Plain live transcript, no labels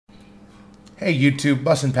Hey YouTube,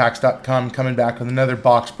 bussinpacks.com coming back with another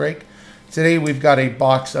box break. Today we've got a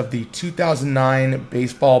box of the 2009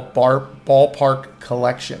 baseball ballpark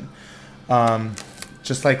collection.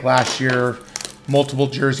 Just like last year, multiple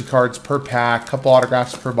jersey cards per pack, couple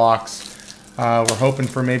autographs per box. We're hoping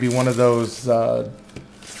for maybe one of those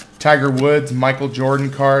Tiger Woods, Michael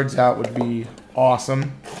Jordan cards. That would be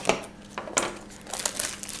awesome.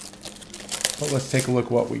 But let's take a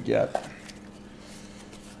look what we get.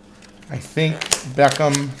 I think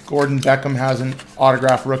Gordon Beckham has an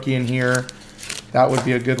autograph rookie in here. That would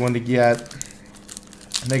be a good one to get.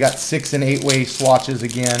 And they got 6- and 8-way swatches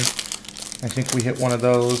again. I think we hit one of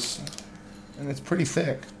those. And it's pretty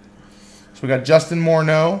thick. So we got Justin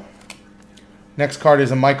Morneau. Next card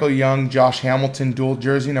is a Michael Young, Josh Hamilton dual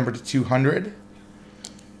jersey, number to 200.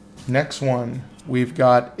 Next one, we've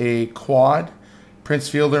got a quad. Prince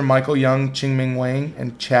Fielder, Michael Young, Ching-Ming Wang,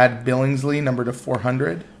 and Chad Billingsley, number to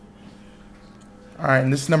 400. All right,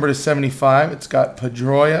 and this number is 75. It's got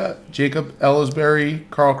Pedroia, Jacob Ellsbury,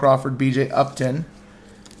 Carl Crawford, B.J. Upton.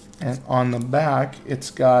 And on the back,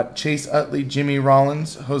 it's got Chase Utley, Jimmy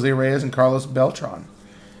Rollins, Jose Reyes, and Carlos Beltran.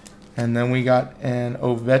 And then we got an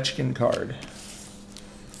Ovechkin card.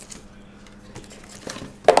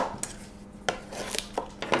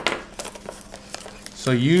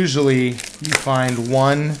 So usually you find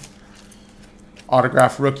one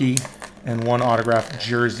autograph rookie and one autograph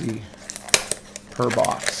jersey per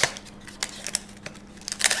box.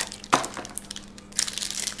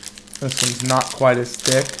 This one's not quite as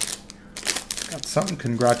thick. Got some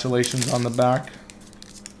congratulations on the back.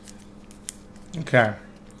 Okay.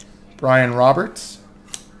 Brian Roberts.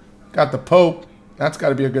 Got the Pope. That's got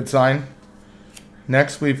to be a good sign.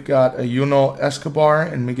 Next we've got a Yunel Escobar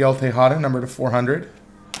and Miguel Tejada, number to 400.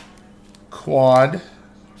 Quad.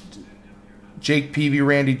 Jake Peavy,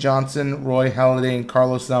 Randy Johnson, Roy Halladay, and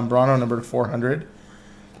Carlos Zambrano, number to 400.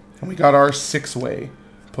 And we got our 6-way.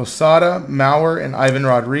 Posada, Mauer, and Ivan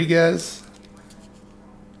Rodriguez.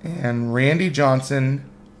 And Randy Johnson,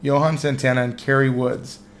 Johan Santana, and Kerry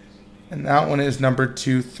Woods. And that one is numbered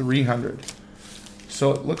to 300.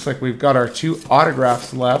 So it looks like we've got our 2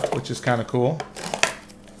 autographs left, which is kind of cool.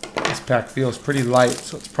 This pack feels pretty light,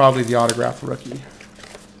 so it's probably the autograph rookie.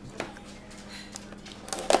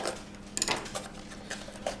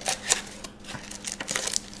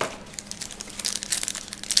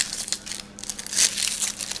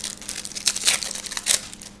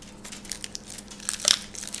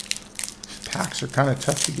 Packs are kind of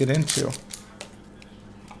tough to get into.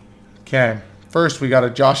 Okay, first we got a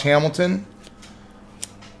Josh Hamilton,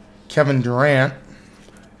 Kevin Durant.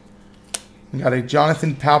 We got a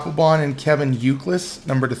Jonathan Papelbon and Kevin Youkilis,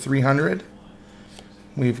 number to 300.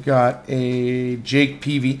 We've got a Jake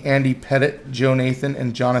Peavy, Andy Pettit, Joe Nathan,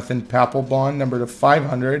 and Jonathan Papelbon, number to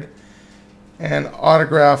 500. And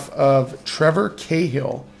autograph of Trevor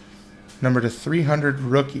Cahill, number to 300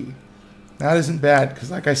 rookie. That isn't bad, because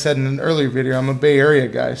like I said in an earlier video, I'm a Bay Area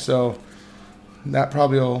guy, so that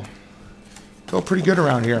probably will go pretty good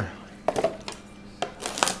around here.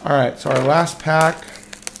 All right, so our last pack,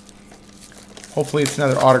 hopefully it's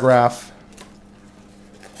another autograph.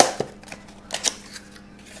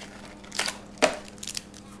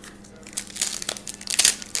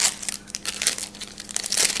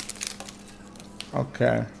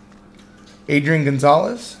 Okay. Adrian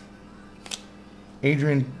Gonzalez.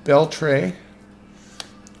 Adrian Beltre.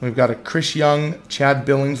 We've got a Chris Young, Chad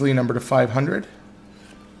Billingsley, number to 500.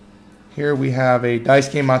 Here we have a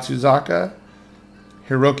Daisuke Matsuzaka,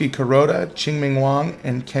 Hiroki Kuroda, Ching-Ming Wang,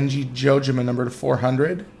 and Kenji Jojima, number to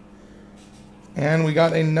 400. And we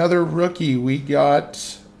got another rookie. We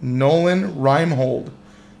got Nolan Reimhold,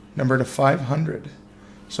 number to 500.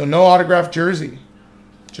 So no autograph jersey,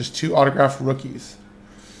 just 2 autograph rookies.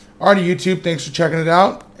 Alrighty, YouTube, thanks for checking it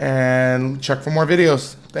out, and check for more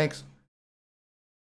videos. Thanks.